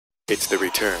It's the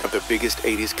return of the biggest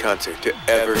 80s concert to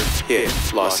ever hit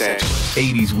Los Angeles.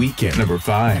 80's Weekend, number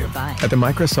 5, at the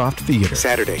Microsoft Theater.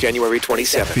 Saturday, January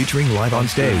 27th. Featuring live on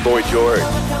stage, Boy George,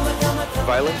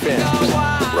 Violent Femmes,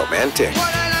 Romantic,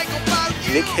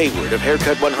 Nick Hayward of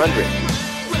Haircut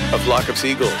 100, A Flock of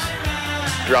Seagulls,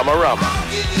 Drama Rama,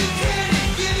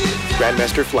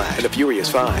 Grandmaster Flash and the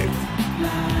Furious 5,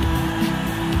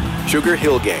 Sugar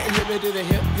Hill Gang,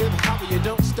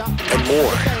 and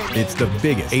more. It's the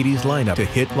biggest 80s lineup to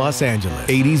hit Los Angeles.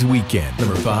 80's Weekend,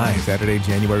 number 5, Saturday,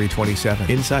 January 27th,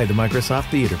 inside the Microsoft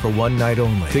Theater for one night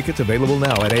only. Tickets available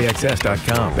now at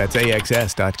AXS.com. That's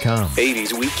AXS.com.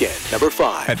 80's Weekend, number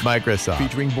 5. At Microsoft,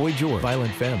 featuring Boy George,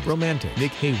 Violent Femmes, Romantic,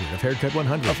 Nick Hayward of Haircut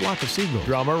 100, A Flock of Seagulls,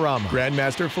 Drama Rama,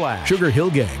 Grandmaster Flash, Sugar Hill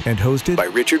Gang, and hosted by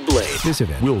Richard Blade. This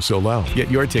event will sell out. Get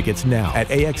your tickets now at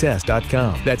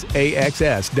AXS.com. That's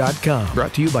AXS.com.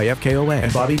 Brought to you by FKON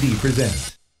and Bobby D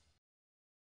Presents.